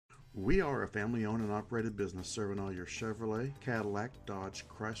We are a family-owned and operated business serving all your Chevrolet, Cadillac, Dodge,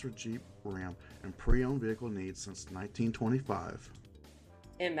 Chrysler, Jeep, Ram, and pre-owned vehicle needs since 1925.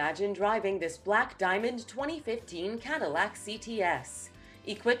 Imagine driving this Black Diamond 2015 Cadillac CTS,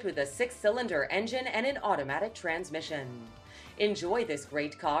 equipped with a 6-cylinder engine and an automatic transmission. Enjoy this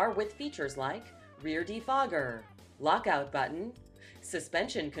great car with features like rear defogger, lockout button,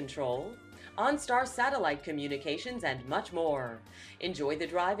 suspension control, OnStar satellite communications, and much more. Enjoy the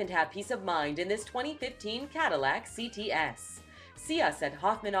drive and have peace of mind in this 2015 Cadillac CTS. See us at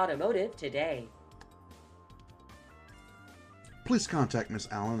Hoffman Automotive today. Please contact Ms.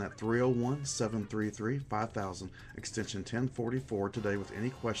 Allen at 301-733-5000, extension 1044 today with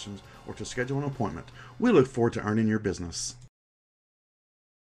any questions or to schedule an appointment. We look forward to earning your business.